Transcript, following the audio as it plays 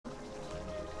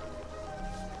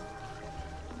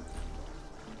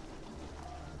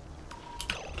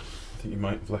think you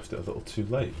might have left it a little too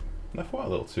late. Left what a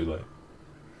little too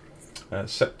late?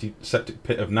 Septic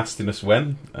pit of nastiness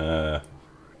when?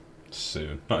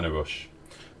 Soon. Not in a rush.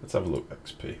 Let's have a look.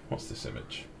 XP. What's this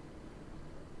image?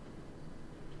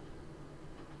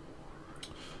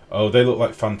 Oh, they look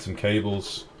like phantom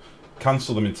cables.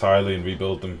 Cancel them entirely and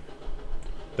rebuild them.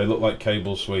 They look like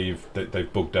cables where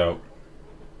they've bugged out.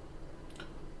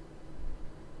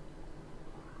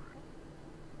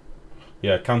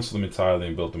 Yeah, cancel them entirely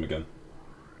and build them again.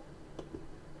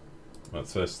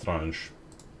 That's very strange.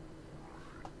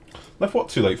 Left what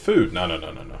too late? Food? No.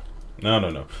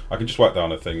 No. I can just wipe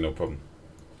down a thing, no problem.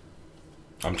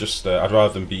 I'm just, I'd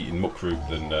rather than be eating muck root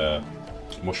than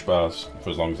mush bars for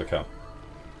as long as I can.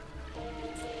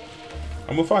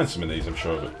 And we'll find some of these, I'm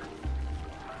sure of it.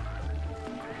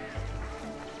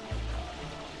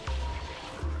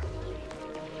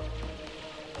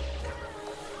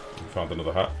 Found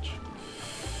another hatch.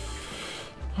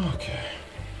 Okay.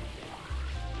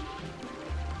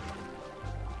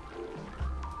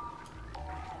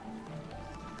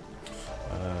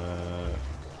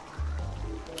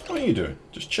 What are you doing?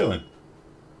 Just chilling.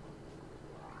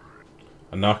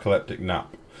 A narcoleptic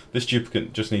nap. This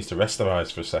duplicate just needs to rest their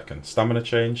eyes for a second. Stamina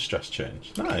change, stress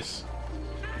change. Nice.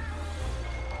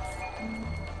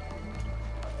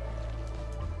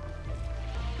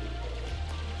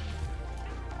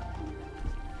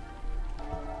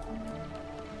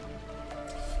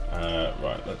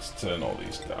 Right, let's turn all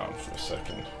these down for a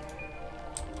second.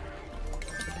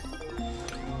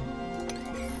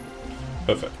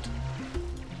 Perfect.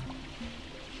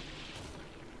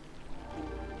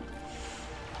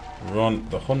 We're on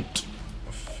the hunt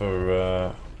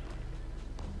for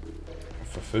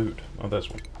food. Oh, there's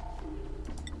one.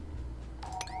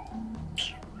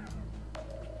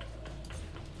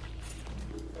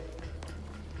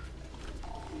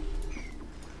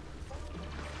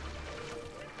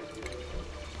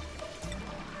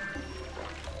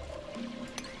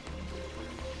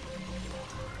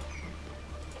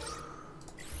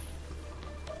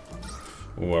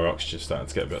 Ooh, our oxygen's starting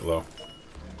to get a bit low.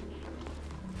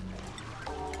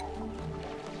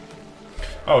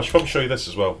 Oh, I should probably show you this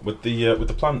as well. With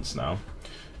the plants now,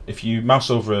 if you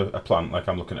mouse over a plant, like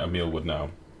I'm looking at a mealwood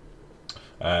now,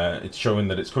 it's showing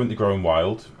that it's currently growing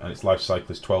wild, and its life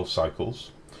cycle is 12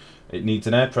 cycles. It needs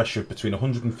an air pressure of between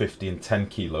 150 and 10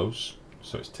 kilos,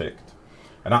 so it's ticked.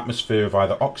 An atmosphere of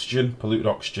either oxygen, polluted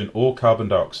oxygen, or carbon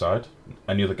dioxide.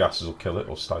 Any other gases will kill it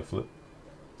or stifle it.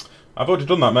 I've already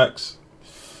done that, Mex.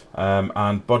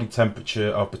 And body temperature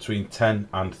of between 10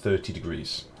 and 30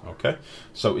 degrees. Okay,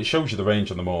 so it shows you the range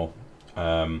on them all.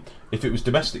 If it was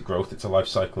domestic growth, it's a life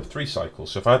cycle of 3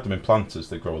 cycles. So if I had them in planters,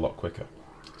 they grow a lot quicker.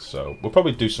 So we'll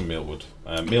probably do some mealwood.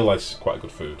 Meal lice is quite a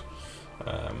good food.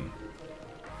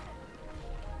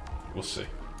 We'll see.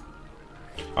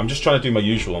 I'm just trying to do my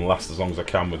usual and last as long as I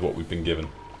can with what we've been given.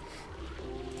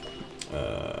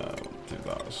 Do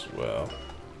that as well.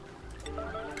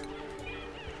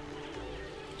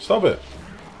 Stop it.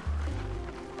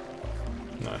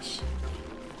 Nice.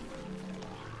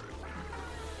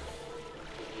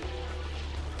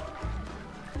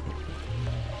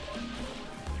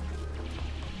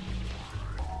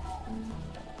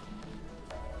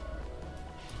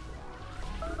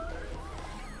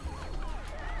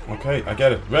 Okay, I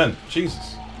get it. Ren,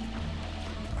 Jesus.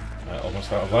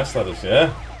 Almost out of life ladders,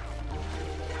 yeah?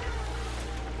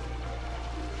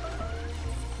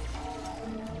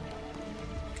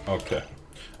 Okay.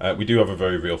 We do have a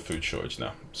very real food shortage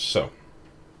now. So,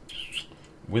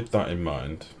 with that in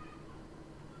mind,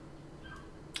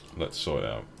 let's sort it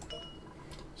out.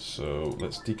 So,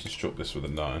 let's deconstruct this with a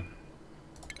 9.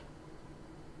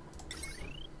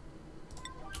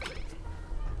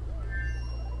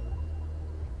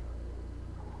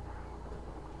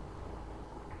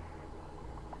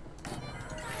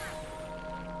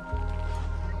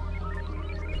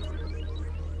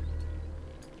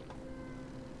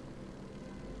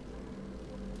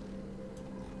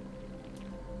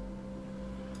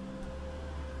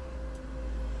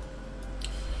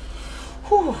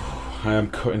 I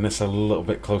am cutting this a little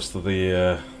bit close to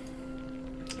the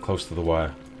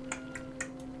wire.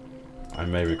 I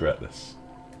may regret this.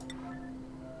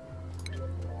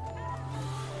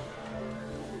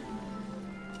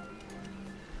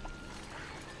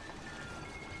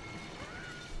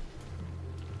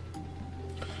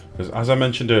 Because as I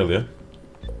mentioned earlier...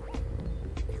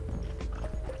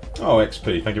 Oh,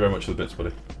 XP. Thank you very much for the bits,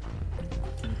 buddy.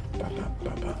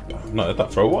 I've not heard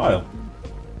that for a while.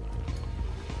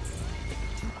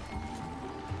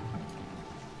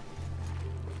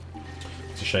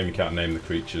 It's a shame you can't name the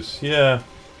creatures. Yeah.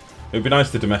 It would be nice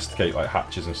to domesticate like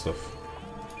hatches and stuff.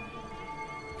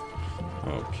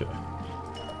 Okay.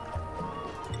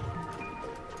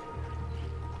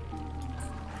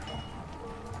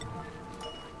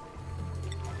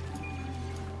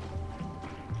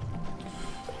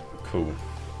 Cool.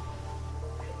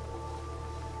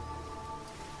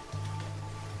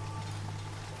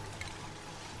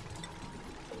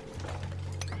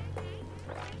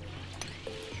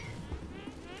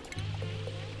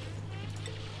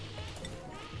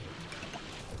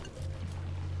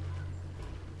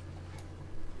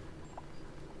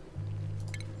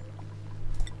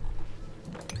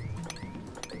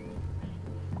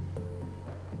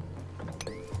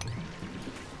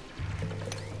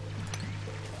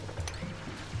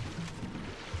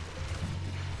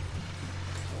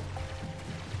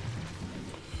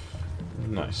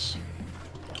 Nice.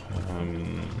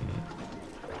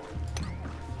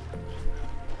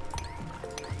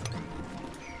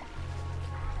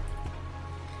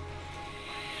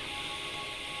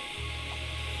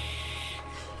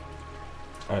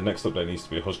 Next update needs to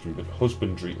be a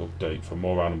husbandry update for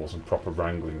more animals and proper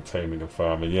wrangling, taming, and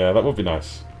farming. Yeah, that would be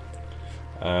nice.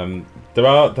 There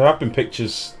have been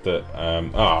pictures that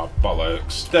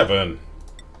bollocks, Devon.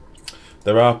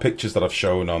 There are pictures that I've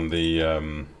shown on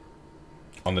the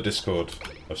Discord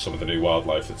of some of the new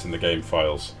wildlife that's in the game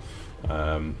files.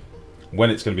 When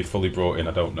it's going to be fully brought in,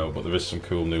 I don't know, but there is some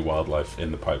cool new wildlife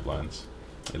in the pipelines.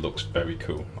 It looks very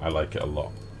cool. I like it a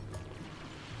lot.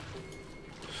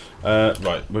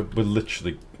 Right, we're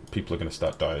literally... People are going to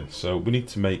start dying. So we need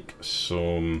to make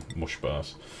some mush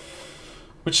bars.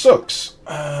 Which sucks.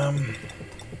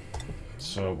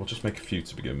 So we'll just make a few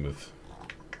to begin with.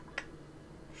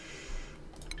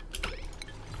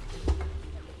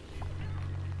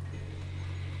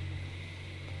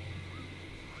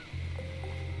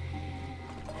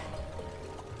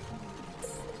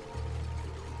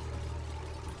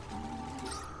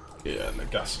 Yeah, and the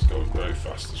gas is going very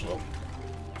fast as well.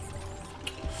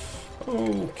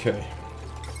 Okay.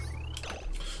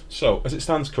 So, as it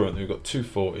stands currently, we've got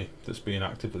 240 that's being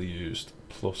actively used,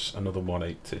 plus another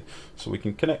 180. So we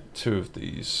can connect 2 of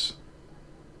these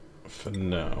for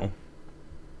now.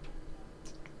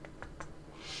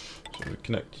 So we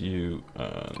connect you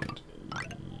and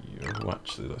you. Oh,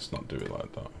 actually, let's not do it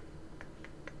like that.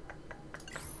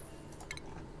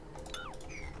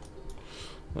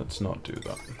 Let's not do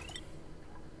that.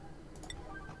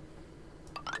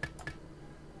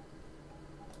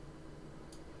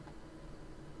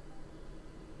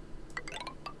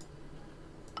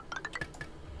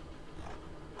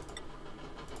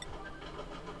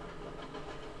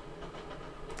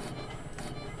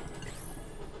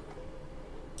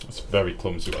 It's very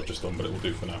clumsy what I've just done, but it will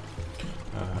do for now.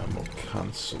 We'll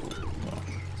cancel that.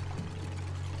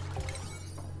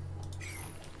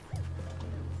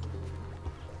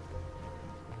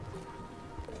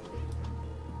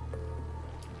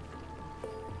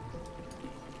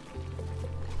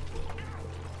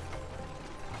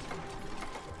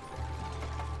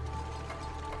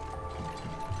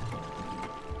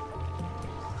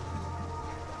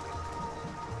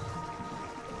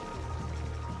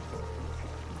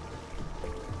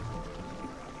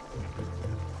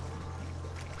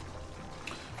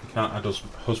 Can't add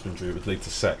husbandry, it would lead to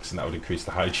sex, and that would increase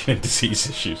the hygiene and disease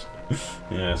issues.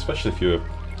 Yeah, especially if you were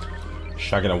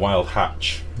shagging a wild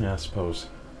hatch. Yeah, I suppose.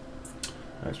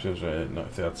 Not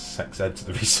if they had sex ed to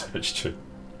the research too.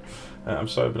 I'm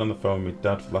sorry I've been on the phone with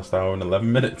Dad for the last hour and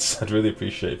 11 minutes. I'd really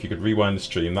appreciate it if you could rewind the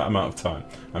stream that amount of time.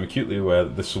 I'm acutely aware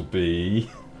that this will be... ...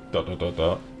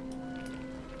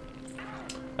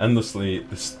 Endlessly,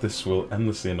 this will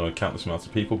endlessly annoy countless amounts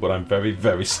of people, but I'm very,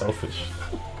 very selfish.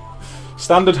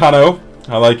 Standard Hanno,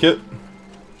 I like it.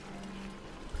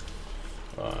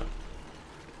 Right.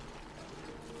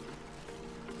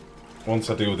 Once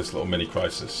I deal with this little mini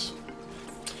crisis.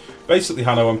 Basically,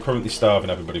 Hanno, I'm currently starving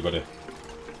everybody, buddy.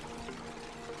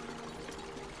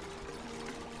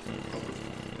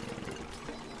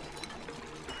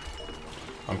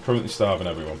 I'm currently starving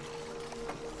everyone.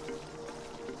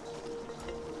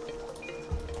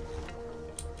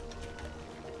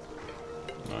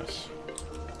 Nice.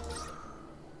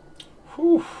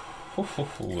 Whew.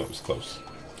 That was close.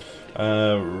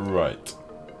 Right.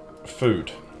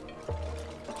 Food.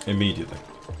 Immediately.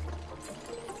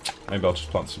 Maybe I'll just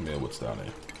plant some mealwoods down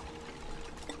here.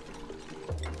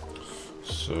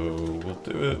 So we'll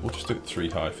do it. We'll just do it 3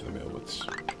 high for the mealwoods.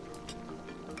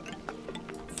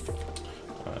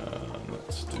 And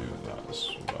let's do that as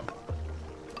well.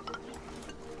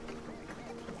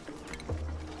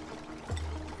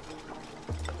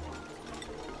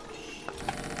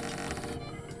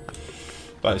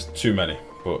 That is too many,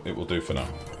 but it will do for now.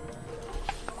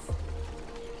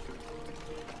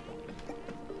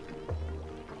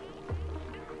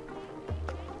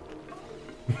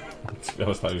 be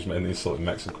honest, I was mainly insulting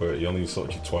Mexico. He only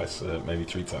insulted you twice, maybe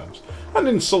 3 times. And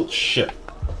insult shit.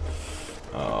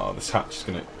 Oh, this hatch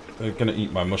is they're gonna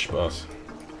eat my mush bars.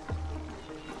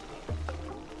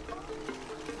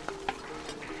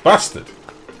 Bastard!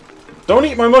 Don't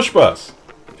eat my mush bars!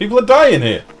 People are dying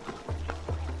here!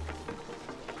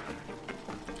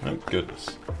 Thank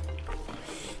goodness.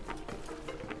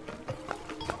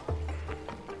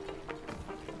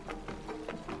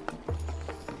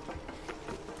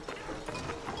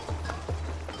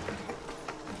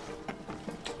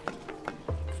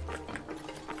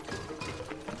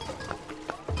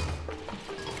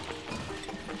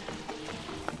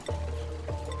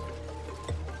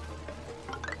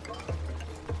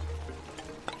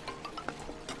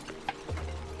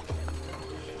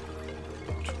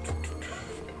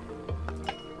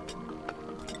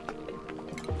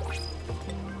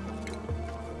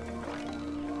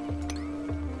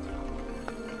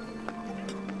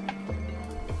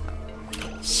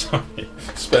 Sorry.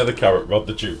 Spare the carrot, rod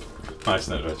the dupe. Nice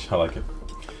note, Rich. I like it.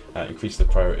 Increase the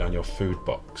priority on your food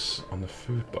box. On the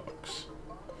food box.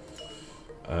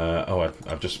 Oh,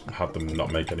 I've just had them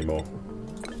not make any more.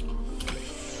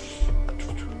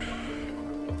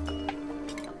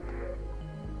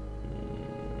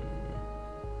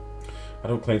 I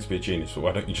don't claim to be a genius, but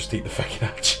why don't you just eat the fucking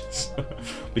hatches?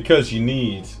 Because you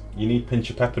need pinch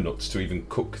of pepper nuts to even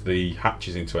cook the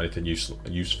hatches into anything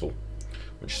useful,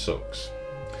 which sucks.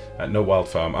 No wild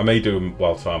farm. I may do a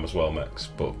wild farm as well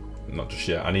next, but not just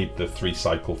yet. I need the 3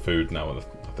 cycle food now, I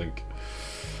think.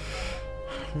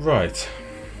 Right.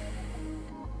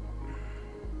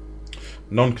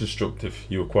 Non-constructive.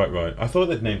 You were quite right. I thought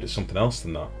they'd named it something else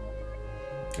than that.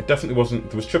 It definitely wasn't.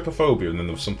 There was trypophobia and then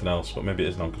there was something else, but maybe it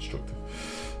is non-constructive.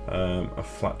 A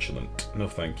flatulent. No,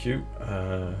 thank you.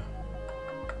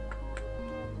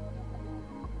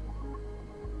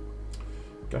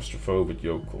 Gastrophobic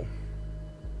yokel.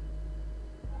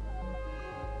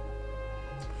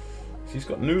 He's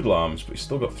got noodle arms, but he's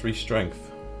still got 3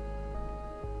 strength.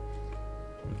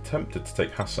 I'm tempted to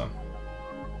take Hassan.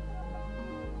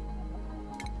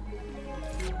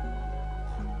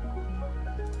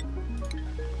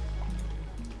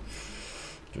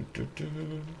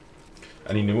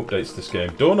 Any new updates to this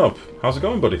game? Doorknob, how's it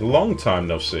going, buddy? Long time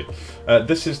no see.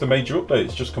 This is the major update.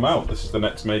 It's just come out. This is the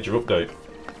next major update.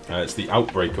 It's the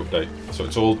Outbreak update. So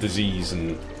it's all disease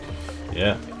and...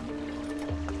 yeah.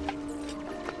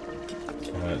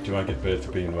 Do I get bait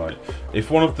for being right? If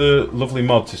one of the lovely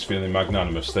mods is feeling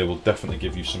magnanimous, they will definitely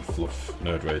give you some fluff,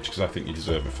 Nerd Rage, because I think you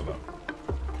deserve it for that.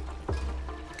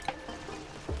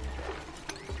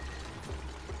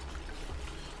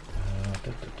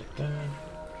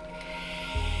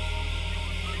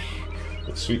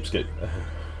 But sweepskate.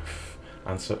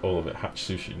 Answer all of it. Hatch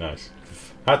sushi, nice.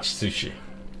 Hatch sushi.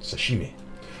 Sashimi.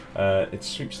 It's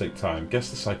sweepstake time. Guess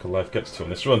the cycle life gets to on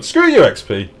this run. Screw you,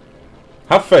 XP!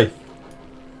 Have faith.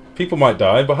 People might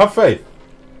die, but have faith.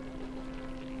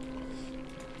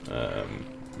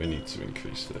 We need to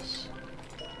increase this.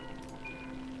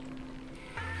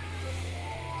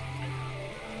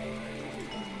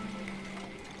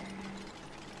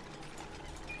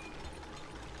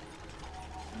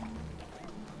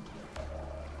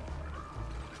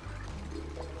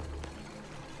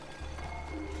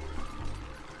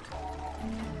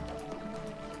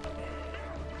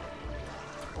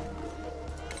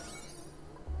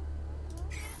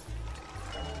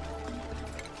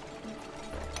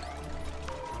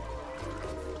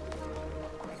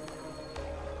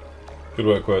 Good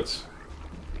work, Quotes.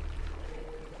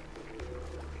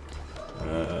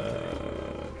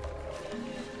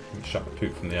 Shut the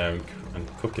poop from the air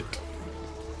and cook it.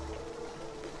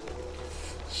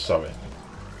 Sorry.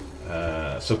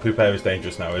 So poop air is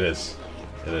dangerous now. It is.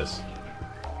 It is.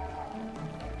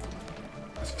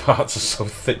 These parts are so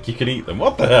thick you can eat them.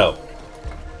 What the hell?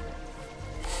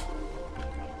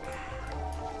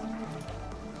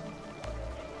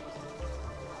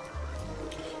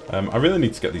 I really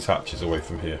need to get these hatches away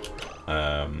from here.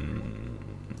 I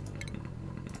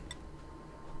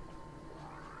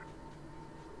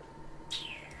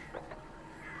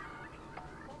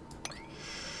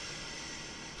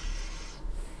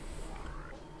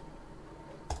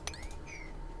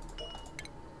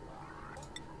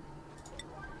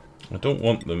don't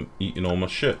want them eating all my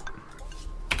shit.